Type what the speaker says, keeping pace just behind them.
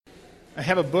I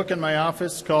have a book in my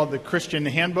office called The Christian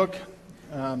Handbook.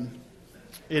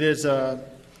 It is a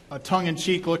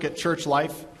tongue-in-cheek look at church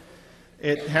life.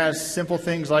 It has simple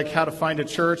things like how to find a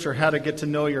church or how to get to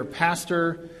know your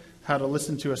pastor, how to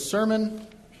listen to a sermon.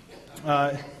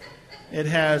 It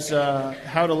has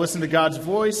how to listen to God's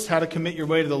voice, how to commit your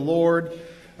way to the Lord,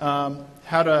 how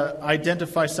to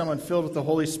identify someone filled with the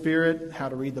Holy Spirit, how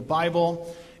to read the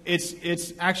Bible.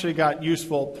 It's actually got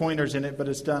useful pointers in it, but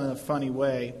it's done in a funny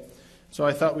way. So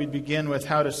I thought we'd begin with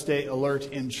how to stay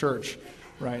alert in church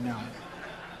right now.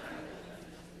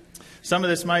 Some of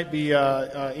this might be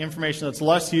information that's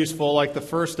less useful, like the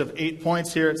first of 8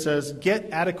 points here. It says, get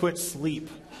adequate sleep.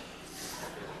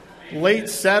 Late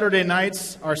Saturday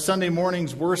nights are Sunday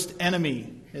morning's worst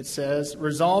enemy, it says.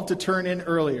 Resolve to turn in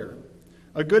earlier.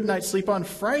 A good night's sleep on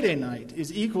Friday night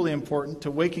is equally important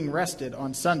to waking rested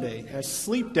on Sunday, as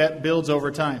sleep debt builds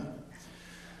over time.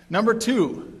 Number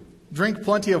 2, drink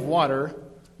plenty of water,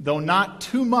 though not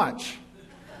too much.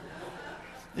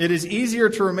 It is easier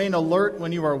to remain alert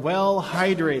when you are well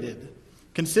hydrated.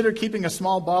 Consider keeping a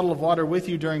small bottle of water with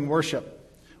you during worship.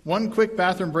 1 quick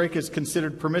bathroom break is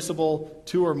considered permissible,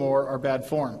 2 or more are bad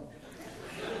form.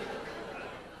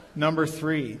 Number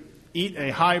 3, eat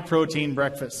a high-protein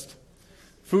breakfast.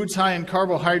 Foods high in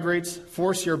carbohydrates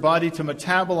force your body to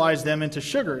metabolize them into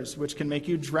sugars, which can make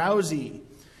you drowsy.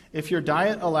 If your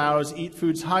diet allows, eat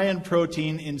foods high in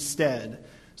protein instead,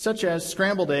 such as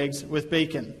scrambled eggs with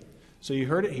bacon. So you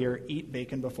heard it here, eat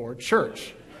bacon before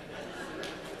church.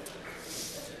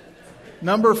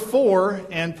 Number 4,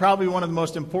 and probably one of the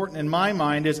most important in my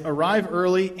mind, is arrive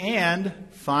early and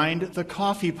find the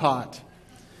coffee pot.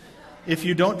 If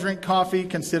you don't drink coffee,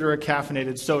 consider a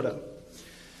caffeinated soda.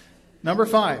 Number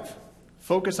 5,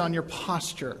 focus on your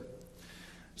posture.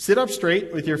 Sit up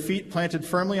straight with your feet planted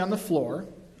firmly on the floor.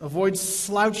 Avoid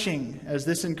slouching, as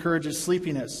this encourages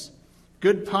sleepiness.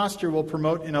 Good posture will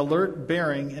promote an alert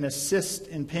bearing and assist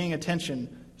in paying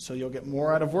attention, so you'll get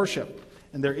more out of worship.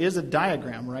 And there is a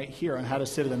diagram right here on how to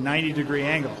sit at a 90-degree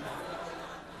angle.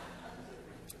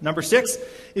 Number 6,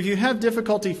 if you have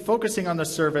difficulty focusing on the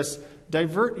service,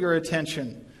 divert your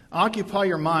attention. Occupy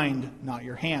your mind, not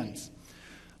your hands.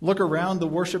 Look around the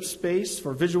worship space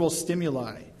for visual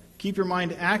stimuli. Keep your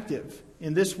mind active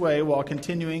in this way while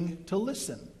continuing to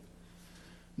listen.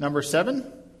 Number 7,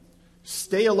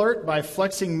 stay alert by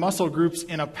flexing muscle groups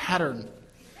in a pattern.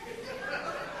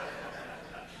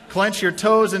 Clench your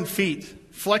toes and feet.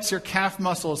 Flex your calf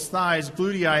muscles, thighs,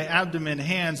 glutei, abdomen,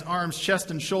 hands, arms,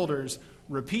 chest, and shoulders.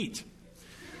 Repeat.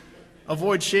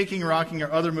 Avoid shaking, rocking,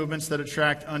 or other movements that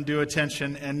attract undue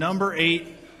attention. And number 8,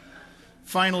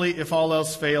 finally, if all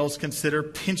else fails, consider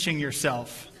pinching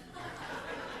yourself.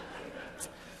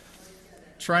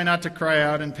 Try not to cry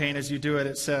out in pain as you do it,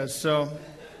 it says.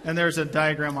 And there's a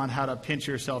diagram on how to pinch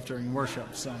yourself during worship.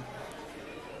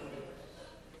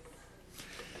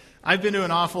 I've been to an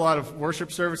awful lot of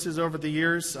worship services over the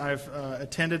years. I've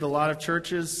attended a lot of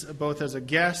churches, both as a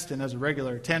guest and as a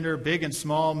regular attender, big and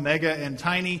small, mega and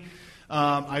tiny.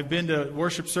 I've been to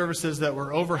worship services that were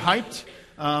overhyped,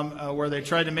 where they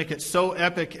tried to make it so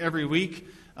epic every week.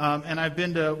 And I've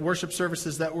been to worship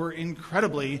services that were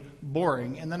incredibly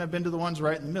boring. And then I've been to the ones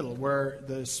right in the middle, where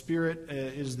the Spirit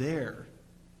is there.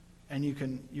 And you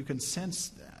can sense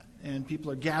that. And people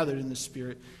are gathered in the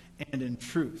Spirit and in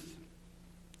truth.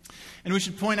 And we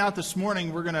should point out this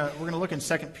morning, we're gonna look in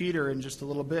 2 Peter in just a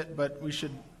little bit, but we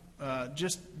should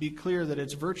just be clear that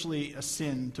it's virtually a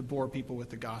sin to bore people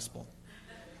with the gospel.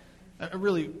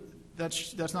 Really,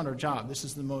 that's not our job. This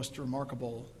is the most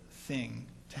remarkable thing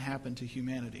to happen to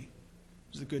humanity.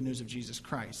 It's the good news of Jesus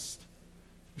Christ.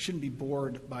 We shouldn't be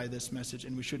bored by this message,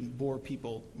 and we shouldn't bore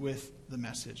people with the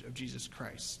message of Jesus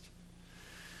Christ.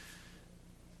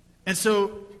 And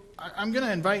so I'm going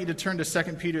to invite you to turn to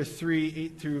 2 Peter 3,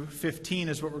 8 through 15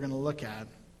 is what we're going to look at.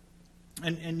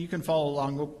 And you can follow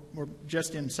along. We're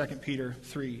just in 2 Peter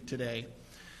 3 today.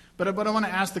 But I want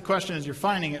to ask the question as you're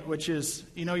finding it, which is,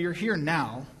 you're here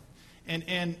now.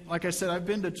 And like I said, I've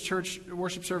been to church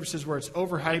worship services where it's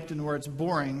overhyped and where it's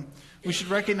boring. We should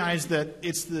recognize that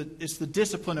it's the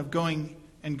discipline of going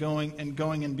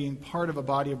and being part of a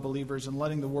body of believers and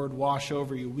letting the word wash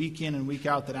over you week in and week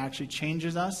out that actually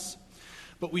changes us.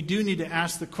 But we do need to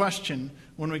ask the question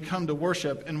when we come to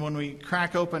worship and when we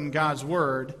crack open God's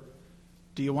word,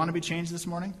 do you want to be changed this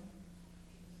morning?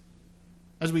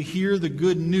 As we hear the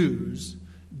good news,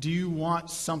 do you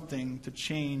want something to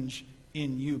change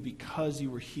in you because you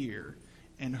were here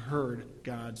and heard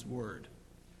God's word?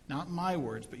 Not my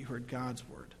words, but you heard God's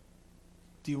word.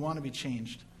 Do you want to be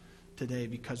changed today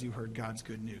because you heard God's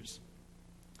good news?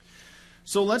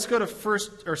 So let's go to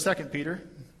 2 Peter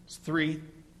 3,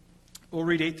 We'll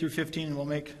read 8 through 15, and we'll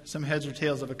make some heads or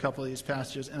tails of a couple of these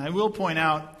passages. And I will point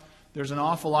out there's an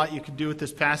awful lot you could do with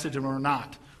this passage, and we're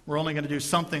not. We're only going to do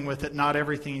something with it, not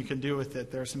everything you can do with it.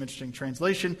 There are some interesting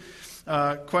translation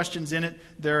questions in it.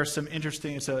 There are some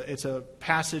interesting, it's a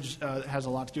passage that has a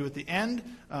lot to do with the end,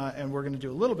 and we're going to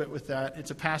do a little bit with that.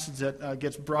 It's a passage that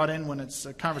gets brought in when it's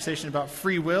a conversation about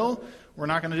free will. We're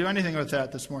not going to do anything with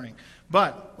that this morning.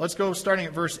 But let's go starting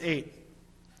at verse 8.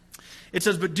 It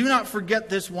says, "But do not forget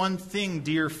this one thing,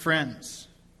 dear friends.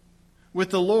 With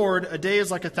the Lord, a day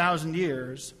is like 1,000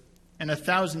 years, and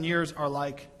 1,000 years are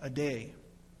like a day.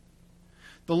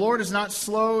 The Lord is not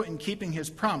slow in keeping his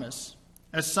promise,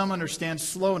 as some understand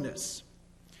slowness.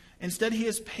 Instead, he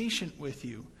is patient with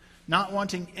you, not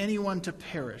wanting anyone to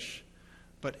perish,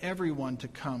 but everyone to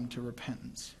come to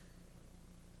repentance.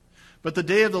 But the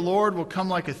day of the Lord will come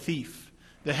like a thief.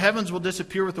 The heavens will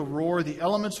disappear with a roar, the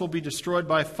elements will be destroyed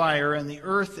by fire, and the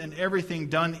earth and everything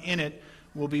done in it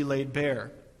will be laid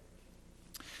bare.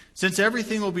 Since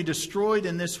everything will be destroyed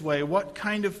in this way, what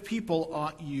kind of people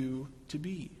ought you to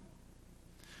be?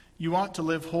 You ought to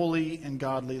live holy and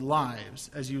godly lives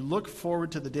as you look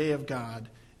forward to the day of God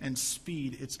and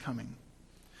speed its coming.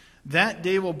 That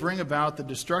day will bring about the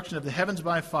destruction of the heavens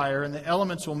by fire, and the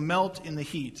elements will melt in the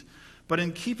heat. But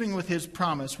in keeping with his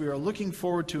promise, we are looking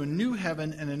forward to a new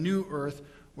heaven and a new earth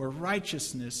where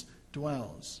righteousness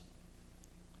dwells.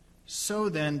 So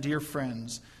then, dear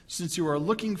friends, since you are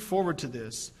looking forward to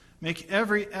this, make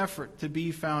every effort to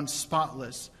be found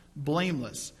spotless,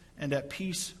 blameless, and at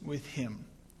peace with him.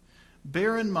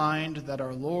 Bear in mind that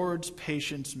our Lord's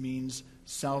patience means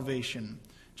salvation,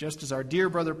 just as our dear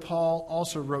brother Paul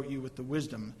also wrote you with the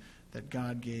wisdom that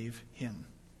God gave him."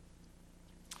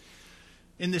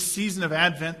 In this season of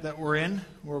Advent that we're in,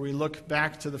 where we look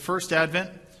back to the first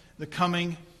Advent, the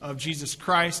coming of Jesus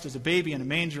Christ as a baby in a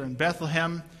manger in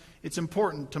Bethlehem, it's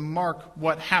important to mark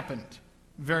what happened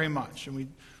very much. And we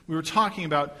were talking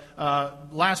about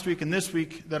last week and this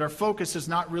week that our focus is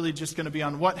not really just going to be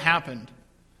on what happened.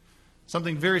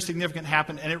 Something very significant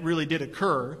happened, and it really did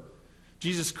occur.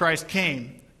 Jesus Christ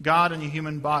came, God in a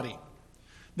human body,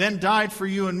 then died for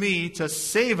you and me to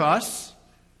save us.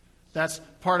 That's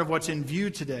part of what's in view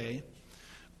today.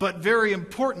 But very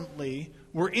importantly,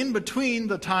 we're in between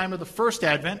the time of the first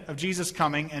Advent of Jesus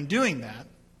coming and doing that,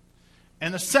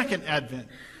 and the second Advent,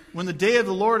 when the day of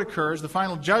the Lord occurs, the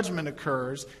final judgment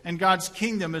occurs, and God's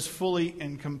kingdom is full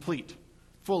and complete,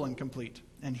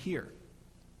 and here.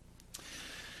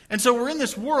 And so we're in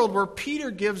this world where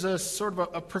Peter gives us sort of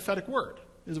a prophetic word,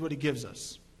 is what he gives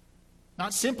us.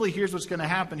 Not simply, here's what's going to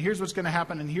happen,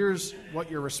 and here's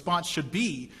what your response should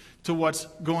be to what's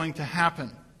going to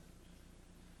happen.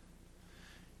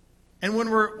 And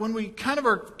when we kind of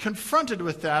are confronted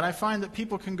with that, I find that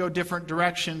people can go different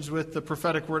directions with the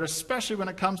prophetic word, especially when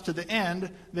it comes to the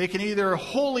end. They can either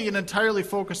wholly and entirely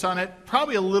focus on it,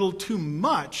 probably a little too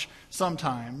much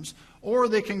sometimes, or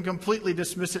they can completely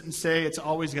dismiss it and say it's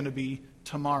always going to be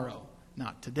tomorrow,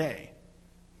 not today.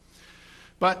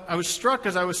 But I was struck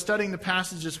as I was studying the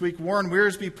passage this week. Warren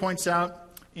Wiersbe points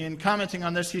out in commenting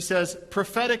on this, he says,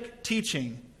 prophetic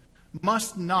teaching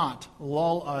must not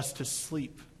lull us to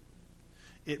sleep.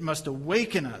 It must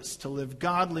awaken us to live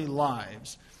godly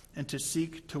lives and to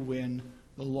seek to win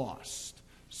the lost.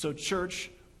 So,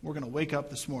 church, we're going to wake up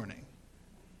this morning.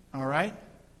 All right?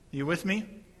 Are you with me?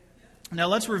 Now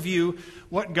let's review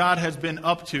what God has been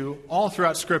up to all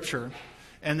throughout Scripture,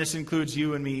 and this includes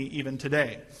you and me even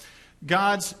today.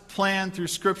 God's plan through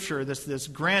Scripture, this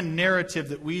grand narrative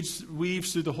that weaves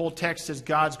through the whole text, is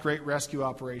God's great rescue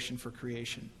operation for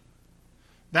creation.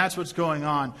 That's what's going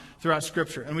on throughout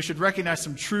Scripture, and we should recognize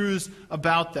some truths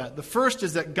about that. The first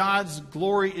is that God's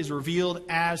glory is revealed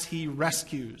as He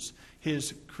rescues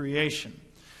His creation.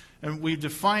 And we've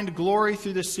defined glory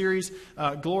through this series.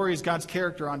 Glory is God's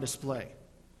character on display.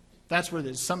 That's what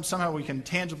it is. Somehow we can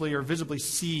tangibly or visibly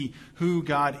see who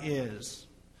God is.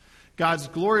 God's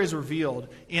glory is revealed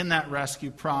in that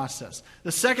rescue process.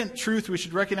 The second truth we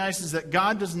should recognize is that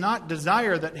God does not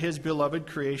desire that His beloved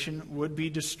creation would be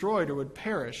destroyed or would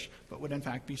perish, but would in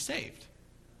fact be saved.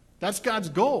 That's God's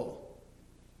goal.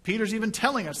 Peter's even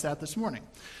telling us that this morning.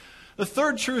 The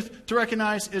third truth to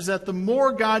recognize is that the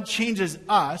more God changes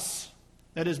us,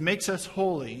 that is, makes us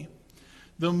holy,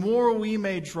 the more we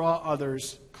may draw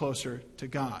others closer to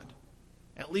God.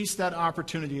 At least that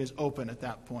opportunity is open at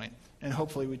that point, and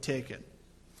hopefully we take it.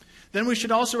 Then we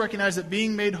should also recognize that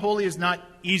being made holy is not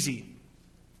easy.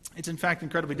 It's in fact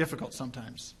incredibly difficult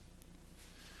sometimes.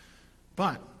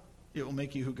 But it will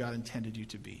make you who God intended you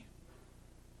to be.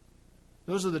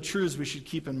 Those are the truths we should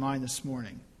keep in mind this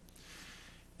morning.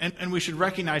 And we should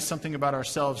recognize something about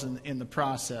ourselves in the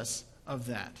process of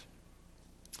that.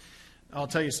 I'll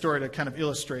tell you a story to kind of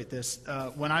illustrate this.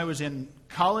 When I was in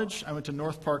college, I went to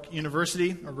North Park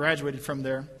University, or graduated from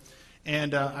there,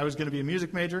 and I was going to be a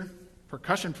music major,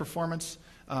 percussion performance.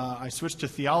 I switched to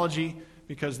theology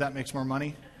because that makes more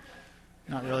money.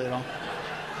 Not really at all.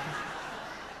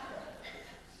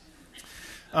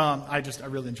 I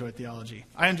really enjoyed theology.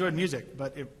 I enjoyed music,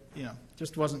 but it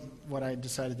just wasn't what I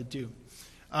decided to do.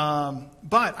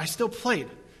 But I still played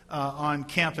on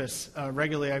campus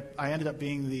regularly. I ended up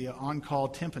being the on-call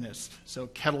timpanist, so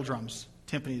kettle drums,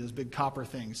 timpani, those big copper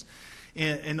things,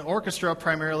 in the orchestra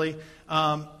primarily.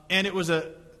 And it was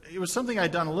something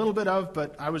I'd done a little bit of,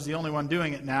 but I was the only one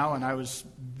doing it now, and I was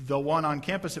the one on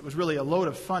campus. It was really a load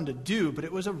of fun to do, but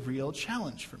it was a real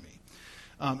challenge for me.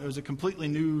 It was a completely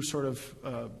new sort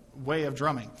of way of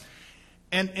drumming.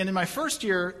 And in my first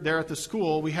year there at the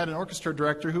school, we had an orchestra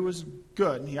director who was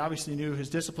good. He obviously knew his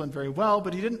discipline very well,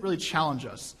 but he didn't really challenge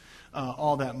us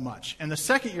all that much. And the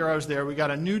second year I was there, we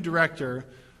got a new director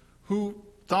who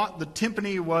thought the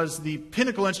timpani was the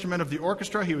pinnacle instrument of the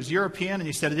orchestra. He was European, and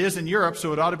he said it is in Europe,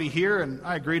 so it ought to be here, and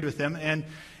I agreed with him.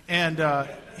 And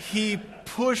he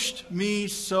pushed me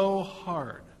so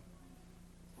hard.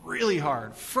 Really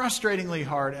hard, frustratingly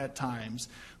hard at times.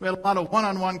 We had a lot of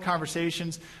one-on-one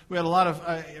conversations. We had a lot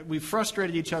of, we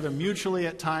frustrated each other mutually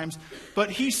at times.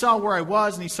 But he saw where I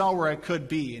was and he saw where I could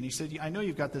be. And he said, I know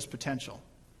you've got this potential,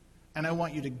 and I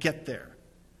want you to get there.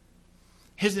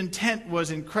 His intent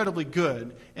was incredibly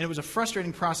good, and it was a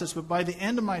frustrating process. But by the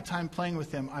end of my time playing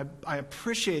with him, I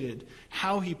appreciated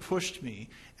how he pushed me,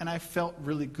 and I felt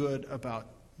really good about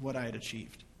what I had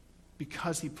achieved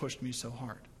because he pushed me so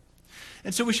hard.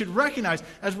 And so we should recognize,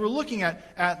 as we're looking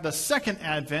at the second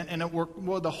advent and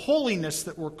the holiness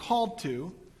that we're called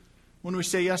to when we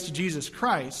say yes to Jesus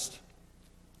Christ,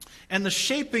 and the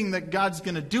shaping that God's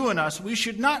going to do in us, we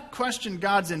should not question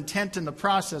God's intent in the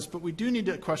process, but we do need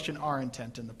to question our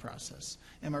intent in the process.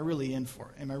 Am I really in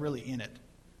for it? Am I really in it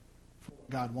for what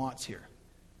God wants here?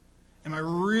 Am I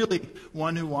really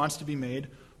one who wants to be made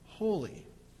holy?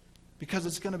 Because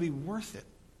it's going to be worth it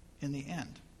in the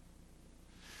end.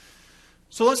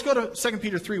 So let's go to 2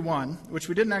 Peter 3:1, which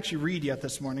we didn't actually read yet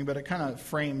this morning, but it kind of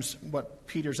frames what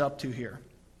Peter's up to here.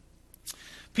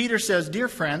 Peter says, "Dear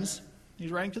friends," he's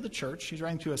writing to the church. He's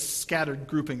writing to a scattered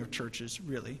grouping of churches,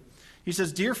 really. He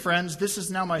says, "Dear friends, this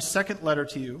is now my second letter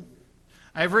to you.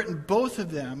 I have written both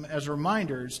of them as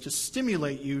reminders to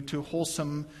stimulate you to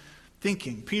wholesome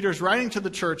thinking." Peter's writing to the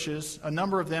churches, a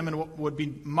number of them in what would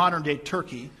be modern-day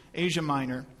Turkey, Asia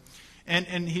Minor.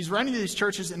 And he's writing to these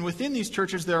churches, and within these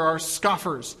churches there are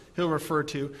scoffers, he'll refer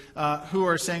to, who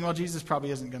are saying, well, Jesus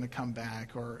probably isn't going to come back,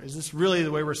 or is this really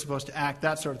the way we're supposed to act,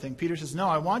 that sort of thing. Peter says, no,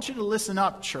 I want you to listen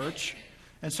up, church.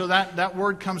 And so that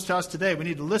word comes to us today. We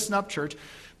need to listen up, church.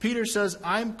 Peter says,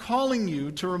 I'm calling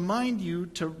you to remind you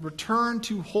to return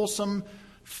to wholesome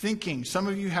thinking. Some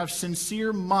of you have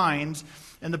sincere minds,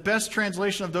 and the best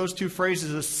translation of those two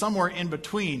phrases is somewhere in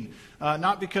between.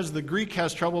 Not because the Greek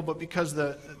has trouble, but because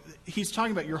he's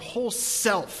talking about your whole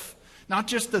self, not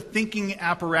just the thinking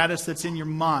apparatus that's in your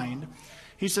mind.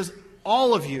 He says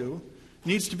all of you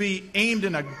needs to be aimed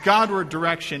in a Godward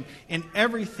direction in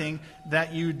everything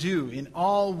that you do, in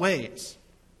all ways.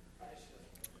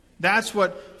 That's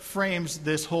what frames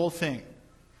this whole thing.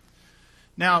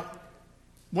 Now,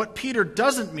 what Peter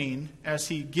doesn't mean, as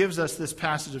he gives us this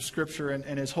passage of Scripture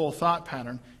and his whole thought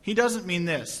pattern, he doesn't mean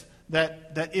this,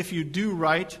 that if you do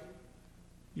right,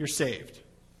 you're saved.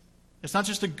 It's not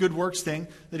just a good works thing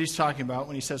that he's talking about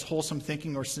when he says wholesome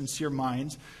thinking or sincere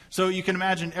minds. So you can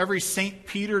imagine every St.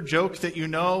 Peter joke that you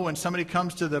know when somebody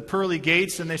comes to the pearly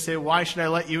gates and they say, why should I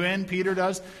let you in? Peter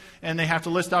does. And they have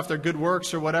to list off their good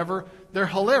works or whatever. They're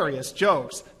hilarious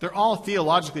jokes. They're all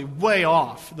theologically way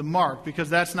off the mark because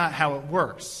that's not how it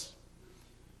works.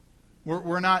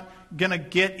 We're not going to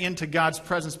get into God's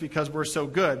presence because we're so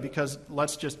good, because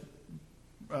let's just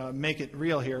make it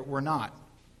real here. We're not.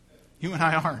 You and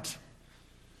I aren't.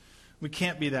 We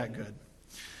can't be that good.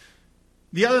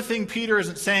 The other thing Peter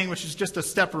isn't saying, which is just a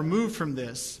step removed from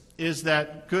this, is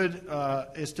that good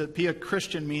is to be a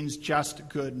Christian means just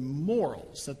good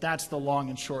morals. That's the long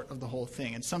and short of the whole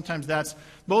thing. And sometimes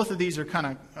both of these are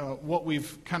kind of what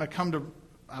we've kind of come to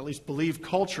at least believe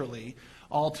culturally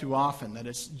all too often, that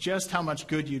it's just how much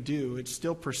good you do. It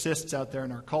still persists out there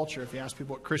in our culture. If you ask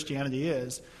people what Christianity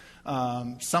is,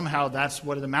 somehow that's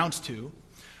what it amounts to.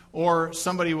 Or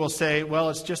somebody will say, well,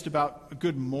 it's just about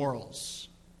good morals.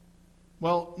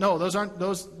 Well, no,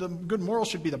 the good morals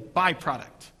should be the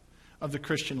byproduct of the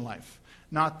Christian life.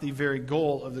 not the very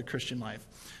goal of the Christian life.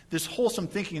 This wholesome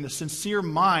thinking, the sincere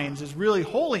minds, is really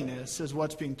holiness, is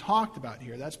what's being talked about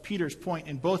here. That's Peter's point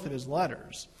in both of his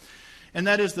letters. And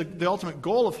that is the ultimate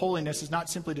goal of holiness is not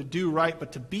simply to do right,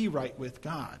 but to be right with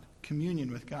God,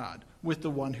 communion with God, with the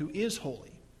one who is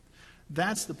holy.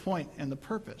 That's the point and the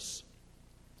purpose.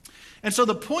 And so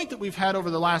the point that we've had over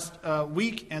the last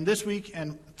week and this week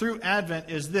and through Advent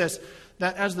is this,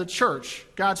 that as the church,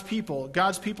 God's people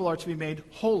are to be made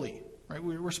holy. Right?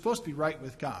 We're supposed to be right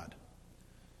with God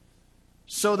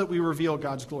so that we reveal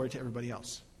God's glory to everybody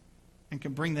else and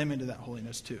can bring them into that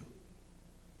holiness too.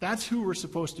 That's who we're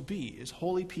supposed to be, is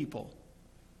holy people,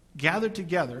 gathered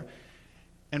together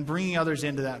and bringing others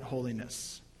into that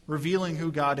holiness, revealing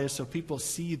who God is so people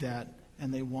see that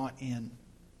and they want in.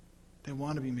 They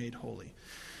want to be made holy.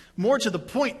 More to the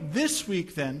point, this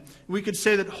week then, we could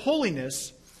say that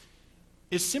holiness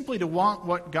is simply to want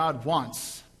what God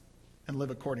wants and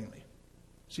live accordingly.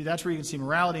 See, that's where you can see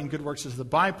morality and good works as the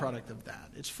byproduct of that.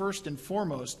 It's first and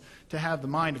foremost to have the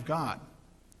mind of God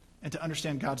and to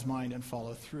understand God's mind and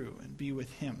follow through and be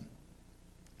with Him.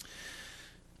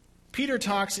 Peter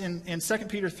talks in 2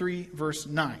 Peter 3, verse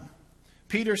 9.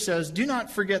 Peter says, "Do not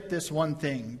forget this one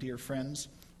thing, dear friends.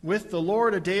 With the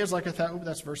Lord, a day is like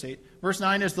that's verse 8. Verse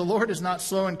 9 is, the Lord is not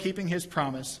slow in keeping His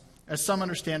promise, as some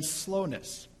understand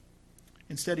slowness.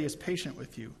 Instead, He is patient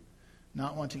with you,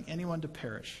 not wanting anyone to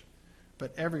perish,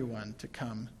 but everyone to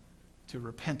come to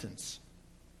repentance."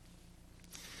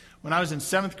 When I was in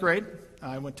 7th grade,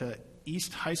 I went to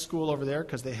East High School over there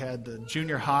because they had the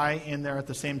junior high in there at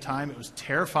the same time. It was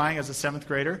terrifying as a 7th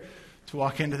grader to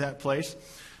walk into that place.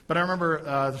 But I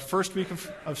remember the first week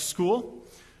of school,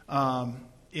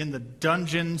 in the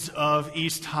dungeons of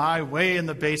East High, way in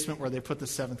the basement where they put the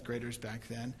 7th graders back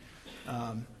then,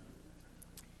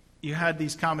 you had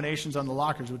these combinations on the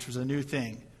lockers, which was a new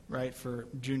thing, right, for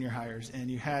junior hires.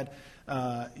 And you had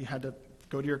to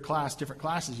go to your class, different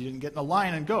classes. You didn't get in a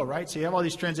line and go, right? So you have all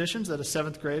these transitions that a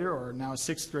 7th grader or now a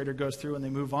 6th grader goes through and they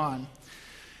move on.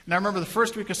 And I remember the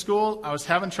first week of school, I was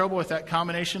having trouble with that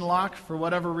combination lock for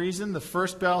whatever reason. The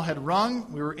first bell had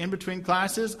rung. We were in between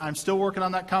classes. I'm still working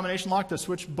on that combination lock to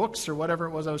switch books or whatever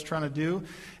it was I was trying to do.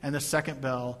 And the second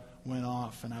bell went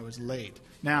off and I was late.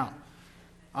 Now,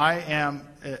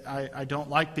 I don't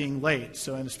like being late.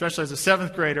 So, and especially as a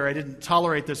 7th grader, I didn't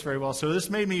tolerate this very well. So this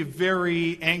made me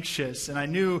very anxious. And I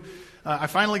knew, I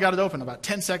finally got it open about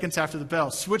 10 seconds after the bell,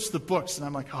 switched the books. And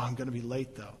I'm like, I'm going to be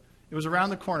late though. It was around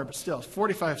the corner, but still,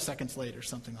 45 seconds late or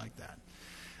something like that.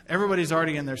 Everybody's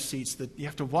already in their seats. That you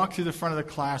have to walk through the front of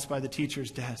the class by the teacher's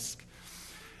desk.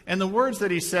 And the words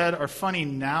that he said are funny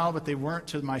now, but they weren't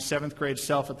to my 7th grade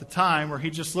self at the time, where he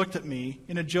just looked at me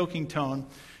in a joking tone,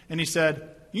 and he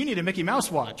said, "You need a Mickey Mouse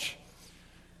watch."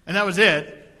 And that was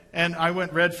it. And I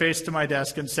went red-faced to my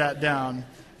desk and sat down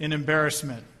in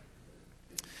embarrassment.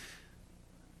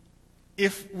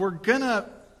 If we're going to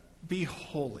be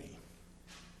holy,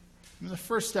 the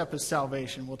first step is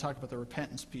salvation. We'll talk about the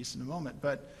repentance piece in a moment.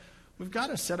 But we've got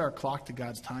to set our clock to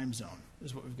God's time zone,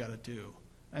 is what we've got to do.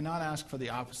 And not ask for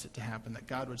the opposite to happen, that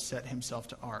God would set Himself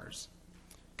to ours.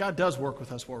 God does work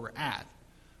with us where we're at.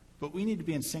 But we need to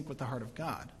be in sync with the heart of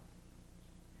God.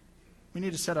 We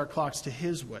need to set our clocks to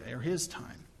His way or His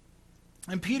time.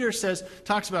 And Peter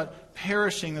talks about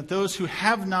perishing, that those who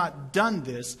have not done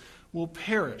this will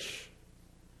perish.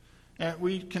 And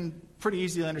we can pretty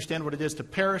easily understand what it is to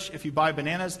perish. If you buy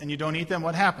bananas and you don't eat them,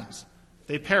 what happens?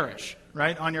 They perish,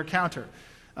 right, on your counter.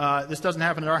 This doesn't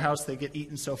happen at our house. They get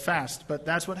eaten so fast, but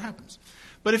that's what happens.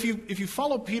 But if you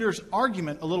follow Peter's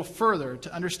argument a little further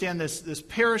to understand this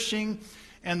perishing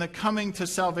and the coming to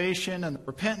salvation and the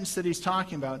repentance that he's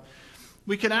talking about,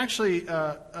 we could actually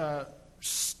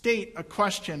state a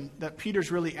question that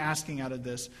Peter's really asking out of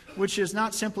this, which is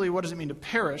not simply what does it mean to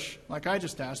perish, like I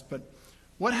just asked, but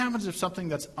what happens if something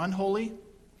that's unholy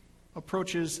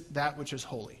approaches that which is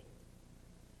holy?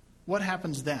 What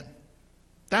happens then?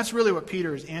 That's really what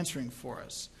Peter is answering for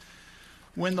us.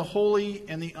 When the holy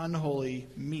and the unholy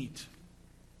meet.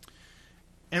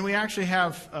 And we actually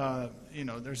have,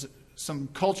 there's some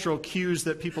cultural cues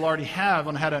that people already have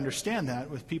on how to understand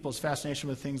that, with people's fascination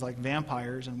with things like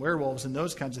vampires and werewolves and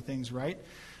those kinds of things, right?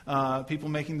 People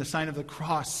making the sign of the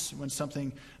cross when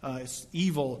something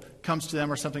evil comes to them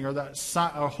or something,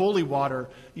 or holy water,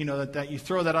 that you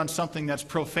throw that on something that's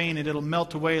profane and it'll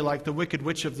melt away like the Wicked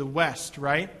Witch of the West,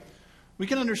 right? We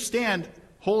can understand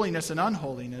holiness and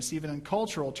unholiness, even in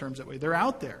cultural terms that way. They're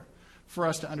out there for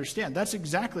us to understand. That's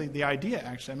exactly the idea,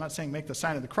 actually. I'm not saying make the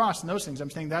sign of the cross and those things.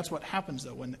 I'm saying that's what happens,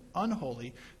 though. When the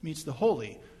unholy meets the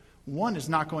holy, one is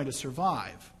not going to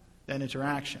survive that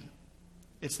interaction.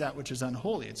 It's that which is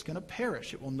unholy. It's going to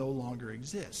perish. It will no longer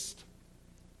exist.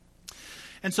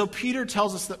 And so Peter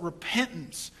tells us that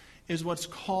repentance is what's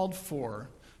called for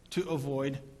to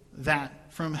avoid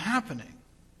that from happening.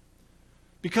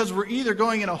 Because we're either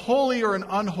going in a holy or an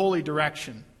unholy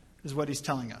direction, is what he's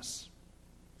telling us.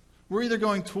 We're either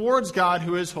going towards God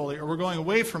who is holy, or we're going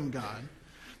away from God.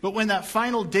 But when that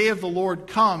final day of the Lord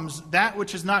comes, that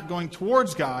which is not going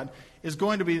towards God is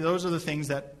going to be, those are the things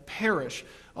that perish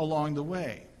along the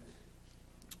way.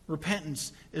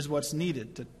 Repentance is what's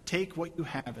needed to take what you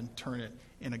have and turn it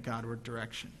in a Godward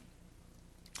direction.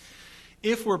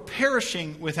 If we're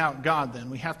perishing without God, then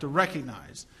we have to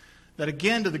recognize that,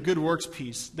 again, to the good works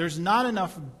piece, there's not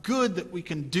enough good that we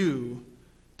can do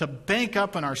to bank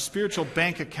up in our spiritual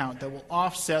bank account that will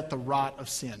offset the rot of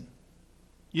sin.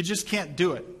 You just can't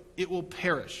do it. It will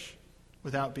perish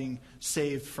without being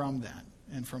saved from that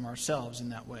and from ourselves in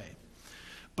that way.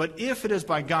 But if it is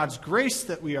by God's grace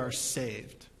that we are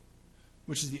saved,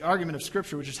 which is the argument of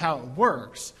Scripture, which is how it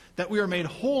works, that we are made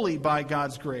holy by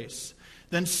God's grace,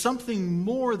 then something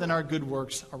more than our good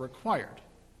works are required.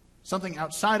 Something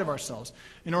outside of ourselves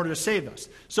in order to save us.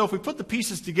 So if we put the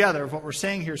pieces together of what we're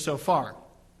saying here so far,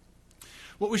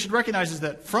 what we should recognize is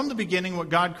that from the beginning what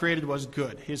God created was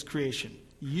good, his creation.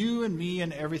 You and me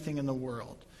and everything in the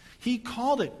world. He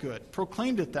called it good,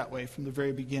 proclaimed it that way from the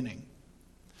very beginning.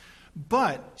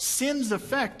 But sin's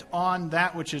effect on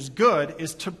that which is good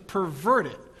is to pervert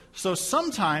it. So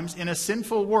sometimes in a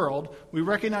sinful world, we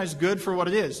recognize good for what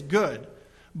it is, good.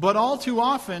 But all too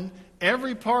often,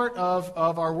 every part of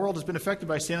our world has been affected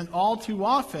by sin, and all too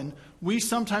often, we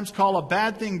sometimes call a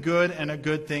bad thing good and a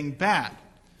good thing bad.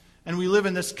 And we live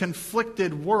in this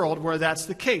conflicted world where that's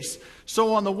the case.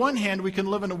 So on the one hand, we can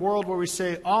live in a world where we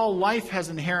say all life has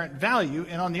inherent value,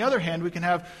 and on the other hand, we can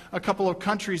have a couple of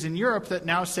countries in Europe that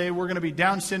now say we're going to be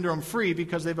Down syndrome free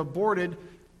because they've aborted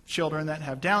children that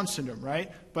have Down syndrome,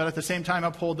 right? But at the same time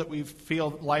uphold that we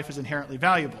feel life is inherently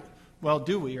valuable. Well,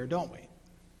 do we or don't we?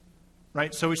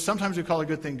 Right? So sometimes we call a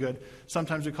good thing good.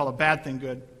 Sometimes we call a bad thing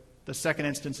good. The second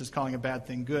instance is calling a bad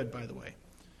thing good, by the way.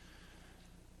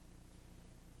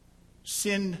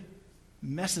 Sin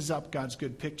messes up God's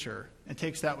good picture and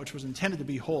takes that which was intended to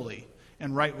be holy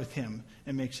and right with him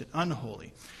and makes it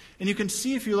unholy. And you can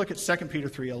see, if you look at 2 Peter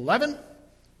 3:11,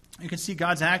 you can see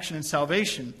God's action in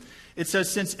salvation. It says,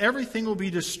 since everything will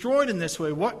be destroyed in this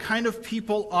way, what kind of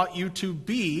people ought you to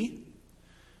be?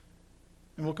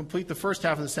 And we'll complete the first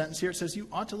half of the sentence here. It says, you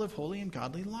ought to live holy and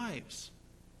godly lives.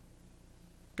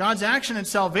 God's action in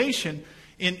salvation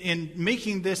in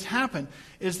making this happen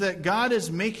is that God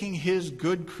is making his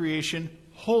good creation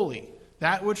holy.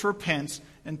 That which repents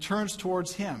and turns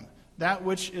towards him. That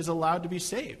which is allowed to be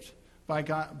saved by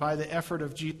God, by the effort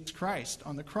of Jesus Christ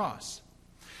on the cross.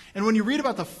 And when you read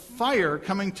about the fire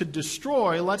coming to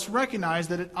destroy, let's recognize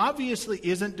that it obviously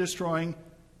isn't destroying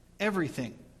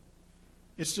everything.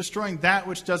 It's destroying that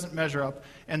which doesn't measure up,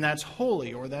 and that's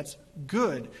holy, or that's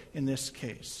good in this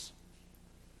case.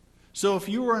 So if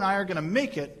you and I are going to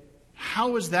make it,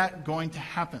 how is that going to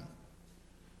happen?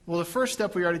 Well, the first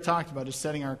step we already talked about is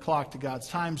setting our clock to God's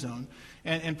time zone,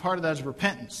 and part of that is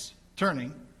repentance,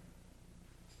 turning.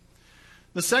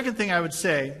 The second thing I would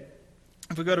say,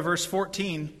 if we go to verse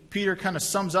 14, Peter kind of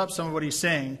sums up some of what he's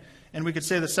saying, and we could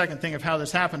say the second thing of how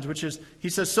this happens, which is, he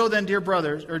says, so then, dear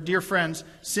brothers, or dear friends,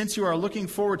 since you are looking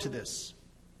forward to this,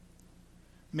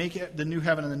 make it the new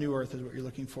heaven and the new earth is what you're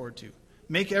looking forward to.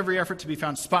 Make every effort to be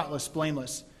found spotless,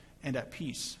 blameless, and at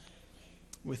peace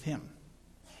with him.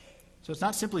 So it's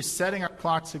not simply setting our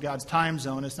clocks to God's time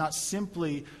zone. It's not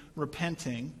simply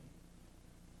repenting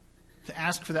to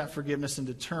ask for that forgiveness and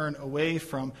to turn away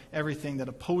from everything that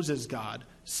opposes God,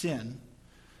 sin.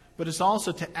 But it's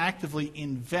also to actively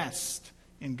invest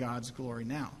in God's glory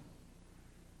now.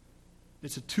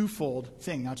 It's a twofold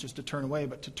thing, not just to turn away,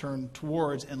 but to turn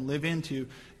towards and live into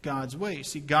God's way.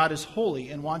 See, God is holy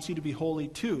and wants you to be holy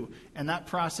too, and that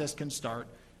process can start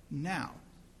now.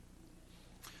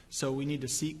 So we need to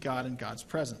seek God in God's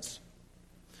presence.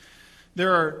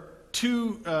 There are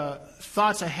two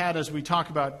thoughts I had as we talk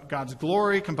about God's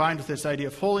glory, combined with this idea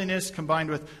of holiness,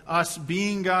 combined with us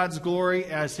being God's glory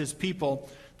as his people,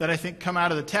 that I think come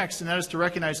out of the text, and that is to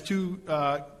recognize two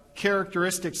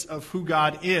characteristics of who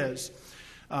God is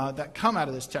that come out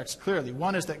of this text clearly.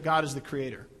 One is that God is the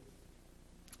creator.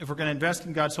 If we're going to invest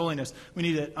in God's holiness, we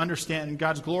need to understand in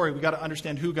God's glory, we've got to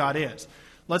understand who God is.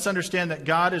 Let's understand that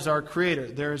God is our creator.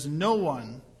 There is no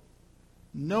one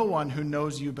who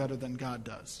knows you better than God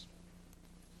does.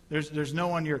 There's no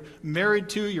one you're married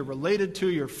to, you're related to,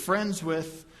 you're friends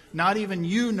with. Not even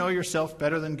you know yourself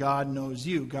better than God knows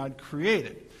you. God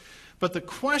created. But the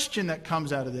question that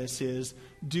comes out of this is,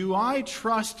 do I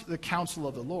trust the counsel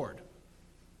of the Lord?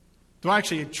 Do I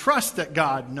actually trust that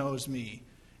God knows me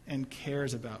and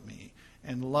cares about me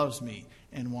and loves me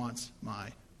and wants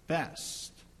my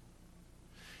best?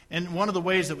 And one of the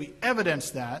ways that we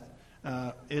evidence that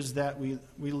is that we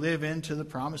live into the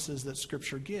promises that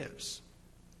Scripture gives.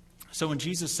 So when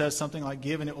Jesus says something like,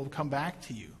 give and it will come back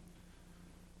to you,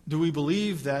 do we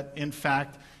believe that, in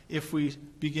fact, if we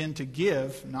begin to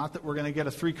give, not that we're going to get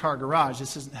a 3-car garage,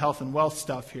 this isn't health and wealth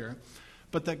stuff here,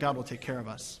 but that God will take care of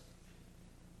us,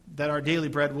 that our daily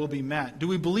bread will be met? Do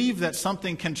we believe that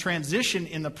something can transition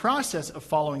in the process of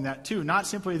following that too? Not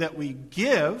simply that we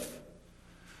give,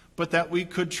 but that we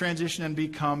could transition and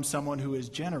become someone who is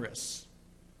generous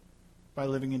by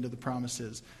living into the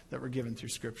promises that were given through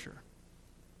Scripture.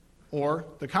 Or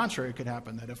the contrary could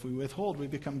happen, that if we withhold, we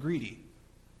become greedy.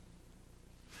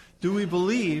 Do we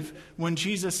believe when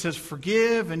Jesus says,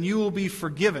 forgive and you will be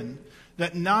forgiven,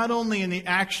 that not only in the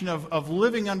action of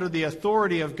living under the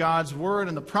authority of God's word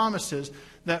and the promises,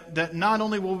 that not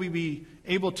only will we be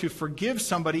able to forgive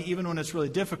somebody even when it's really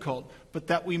difficult, but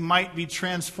that we might be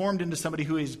transformed into somebody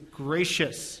who is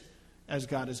gracious as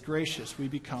God is gracious. We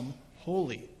become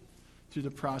holy through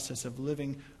the process of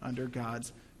living under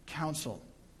God's counsel.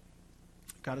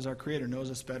 God is our Creator, knows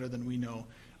us better than we know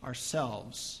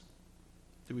ourselves.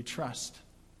 Do we trust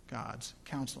God's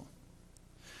counsel?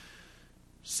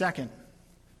 Second,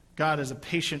 God is a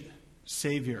patient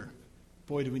Savior.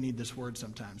 Boy, do we need this word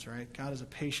sometimes, right? God is a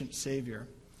patient Savior.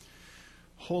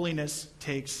 Holiness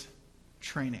takes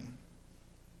training.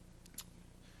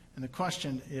 And the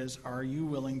question is, are you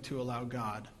willing to allow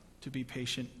God to be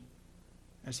patient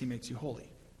as He makes you holy?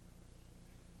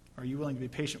 Are you willing to be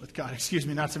patient with God? Excuse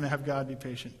me, not to have God be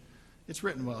patient. It's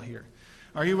written well here.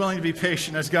 Are you willing to be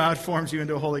patient as God forms you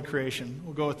into a holy creation?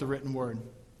 We'll go with the written word.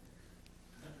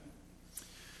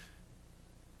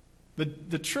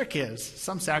 The trick is,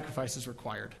 some sacrifice is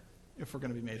required if we're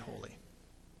going to be made holy.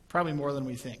 Probably more than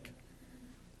we think.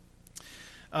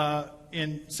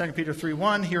 In 2 Peter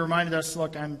 3:1, he reminded us,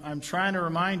 look, I'm trying to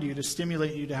remind you to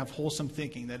stimulate you to have wholesome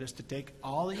thinking. That is to take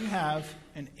all that you have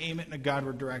and aim it in a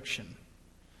Godward direction.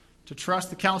 To trust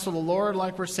the counsel of the Lord,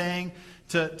 like we're saying,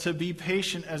 to be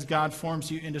patient as God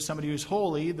forms you into somebody who's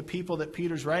holy. The people that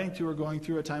Peter's writing to are going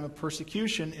through a time of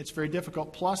persecution. It's very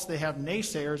difficult. Plus, they have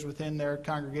naysayers within their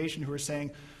congregation who are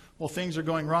saying, well, things are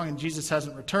going wrong and Jesus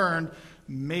hasn't returned.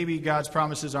 Maybe God's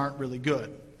promises aren't really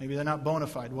good. Maybe they're not bona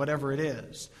fide, whatever it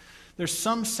is. There's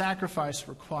some sacrifice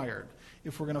required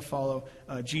if we're going to follow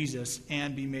Jesus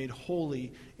and be made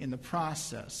holy in the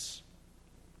process.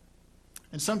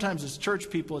 And sometimes as church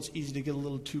people, it's easy to get a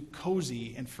little too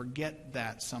cozy and forget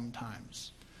that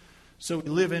sometimes. So we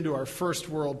live into our first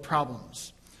world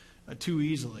problems too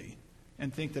easily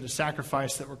and think that a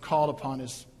sacrifice that we're called upon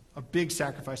is a big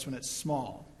sacrifice when it's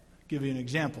small. I'll give you an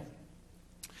example.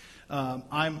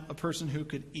 I'm a person who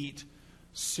could eat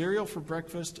cereal for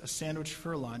breakfast, a sandwich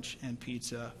for lunch, and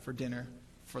pizza for dinner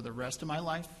for the rest of my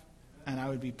life, and I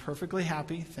would be perfectly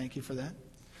happy. Thank you for that.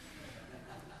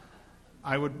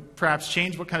 I would perhaps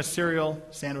change what kind of cereal,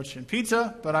 sandwich, and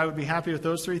pizza, but I would be happy with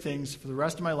those 3 things for the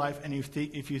rest of my life. And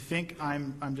if you think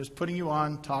I'm just putting you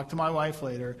on, talk to my wife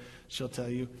later. She'll tell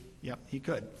you, yep, he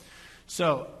could.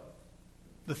 So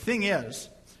the thing is,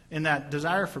 in that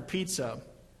desire for pizza,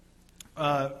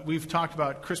 we've talked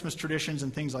about Christmas traditions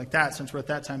and things like that since we're at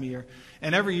that time of year.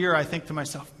 And every year I think to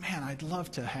myself, man, I'd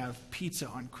love to have pizza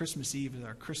on Christmas Eve as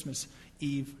our Christmas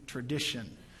Eve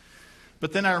tradition.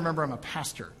 But then I remember I'm a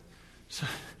pastor.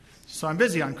 So I'm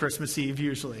busy on Christmas Eve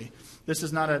usually. This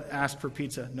is not an ask for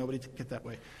pizza. Nobody take it that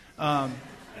way. And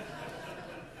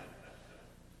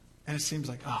it seems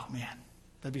like, oh man,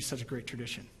 that'd be such a great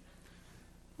tradition.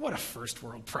 What a first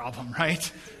world problem,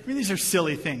 right? I mean, these are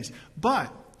silly things. But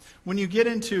when you get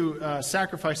into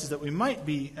sacrifices that we might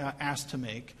be asked to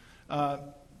make,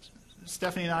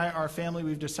 Stephanie and I, our family,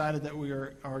 we've decided that we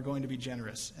are going to be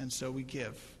generous. And so we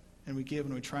give. And we give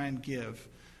and we try and give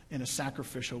in a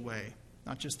sacrificial way,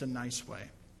 not just a nice way.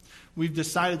 We've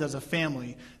decided as a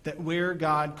family that where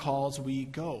God calls, we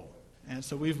go. And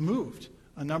so we've moved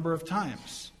a number of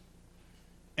times.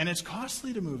 And it's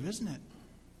costly to move, isn't it?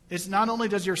 It's not only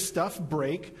does your stuff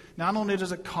break, not only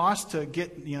does it cost to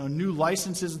get new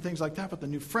licenses and things like that, but the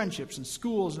new friendships and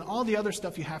schools and all the other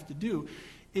stuff you have to do.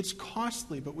 It's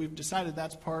costly, but we've decided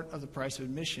that's part of the price of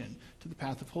admission to the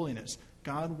path of holiness.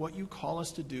 God, what you call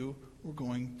us to do, we're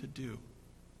going to do.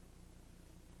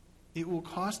 It will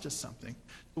cost us something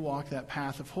to walk that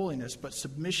path of holiness, but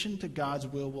submission to God's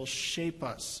will shape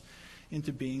us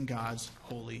into being God's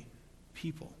holy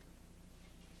people.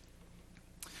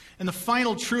 And the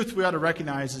final truth we ought to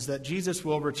recognize is that Jesus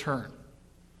will return.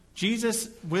 Jesus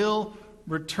will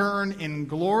return in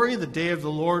glory. The day of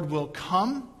the Lord will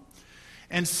come.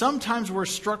 And sometimes we're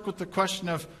struck with the question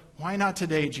of, why not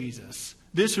today, Jesus?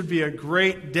 This would be a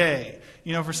great day.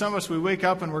 For some of us, we wake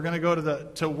up and we're going to go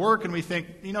to work and we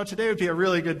think, today would be a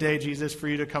really good day, Jesus, for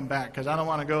you to come back because I don't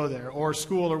want to go there, or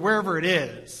school, or wherever it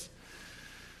is.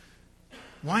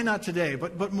 Why not today?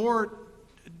 But more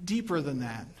deeper than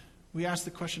that, we ask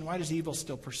the question, why does evil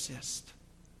still persist?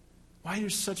 Why do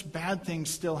such bad things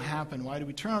still happen? Why do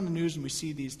we turn on the news and we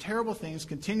see these terrible things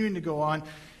continuing to go on,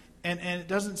 and it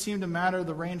doesn't seem to matter,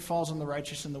 the rain falls on the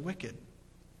righteous and the wicked?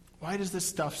 Why does this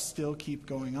stuff still keep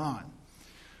going on?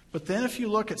 But then if you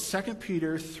look at 2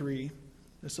 Peter 3,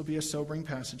 this will be a sobering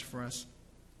passage for us.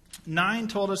 9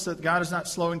 told us that God is not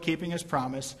slow in keeping his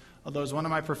promise, although as one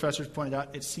of my professors pointed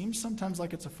out, it seems sometimes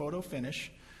like it's a photo finish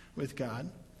with God.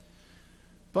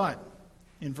 But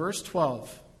in verse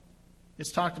 12,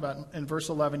 it's talked about in verse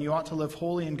 11, you ought to live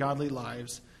holy and godly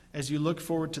lives as you look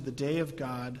forward to the day of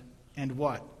God and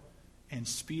what? And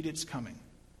speed its coming.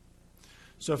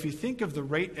 So if you think of the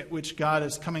rate at which God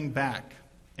is coming back,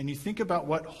 and you think about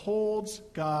what holds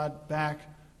God back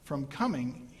from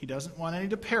coming, he doesn't want any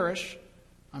to perish.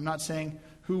 I'm not saying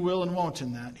who will and won't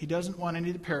in that. He doesn't want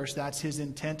any to perish. That's his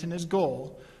intent and his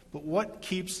goal. But what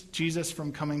keeps Jesus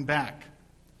from coming back?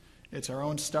 It's our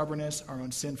own stubbornness, our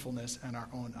own sinfulness, and our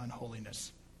own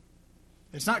unholiness.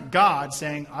 It's not God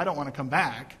saying, I don't want to come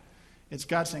back. It's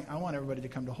God saying, I want everybody to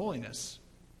come to holiness.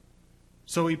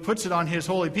 So he puts it on his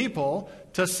holy people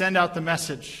to send out the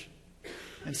message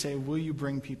and say, will you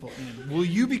bring people in? Will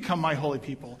you become my holy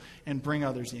people and bring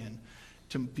others in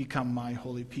to become my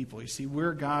holy people? You see,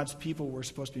 we're God's people. We're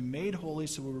supposed to be made holy,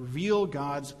 so we'll reveal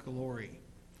God's glory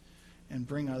and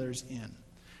bring others in.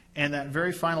 And that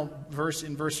very final verse,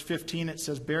 in verse 15, it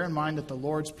says, bear in mind that the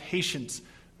Lord's patience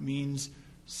means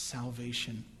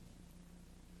salvation.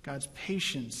 God's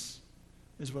patience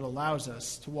is what allows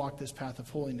us to walk this path of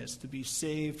holiness, to be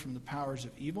saved from the powers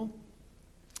of evil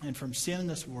and from sin in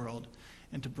this world,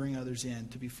 and to bring others in,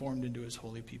 to be formed into his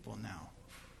holy people now.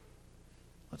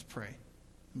 Let's pray,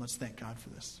 and let's thank God for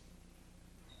this.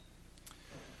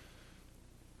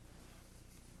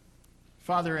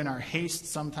 Father, in our haste,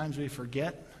 sometimes we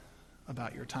forget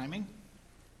about your timing.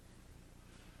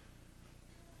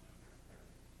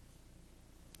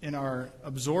 In our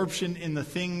absorption in the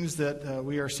things that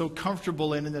we are so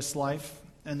comfortable in this life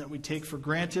and that we take for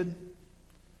granted,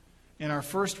 in our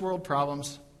first world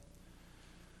problems,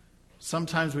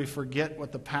 sometimes we forget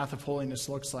what the path of holiness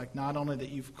looks like. Not only that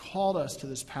you've called us to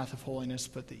this path of holiness,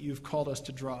 but that you've called us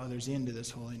to draw others into this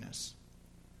holiness.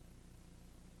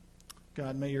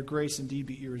 God, may your grace indeed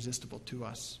be irresistible to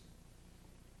us.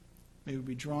 May we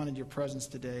be drawn into your presence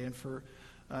today. And for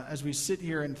as we sit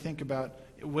here and think about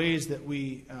ways that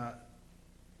we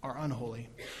are unholy,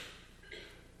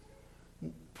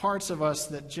 parts of us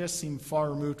that just seem far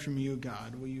removed from you,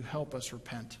 God, will you help us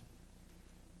repent?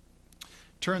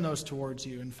 Turn those towards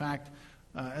you. In fact,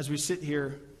 as we sit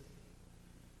here,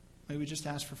 may we just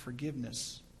ask for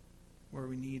forgiveness where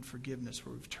we need forgiveness,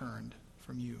 where we've turned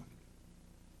from you.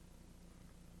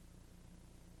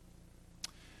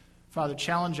 Father,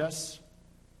 challenge us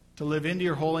to live into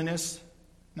your holiness,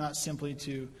 not simply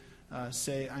to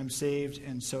say, I'm saved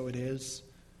and so it is,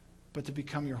 but to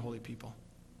become your holy people.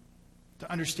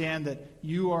 To understand that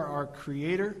you are our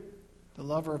creator, the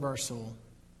lover of our soul.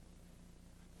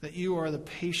 That you are the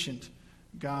patient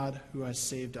God who has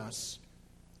saved us.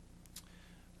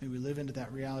 May we live into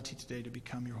that reality today to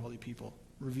become your holy people,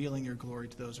 revealing your glory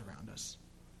to those around us.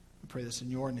 We pray this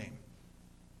in your name.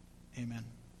 Amen.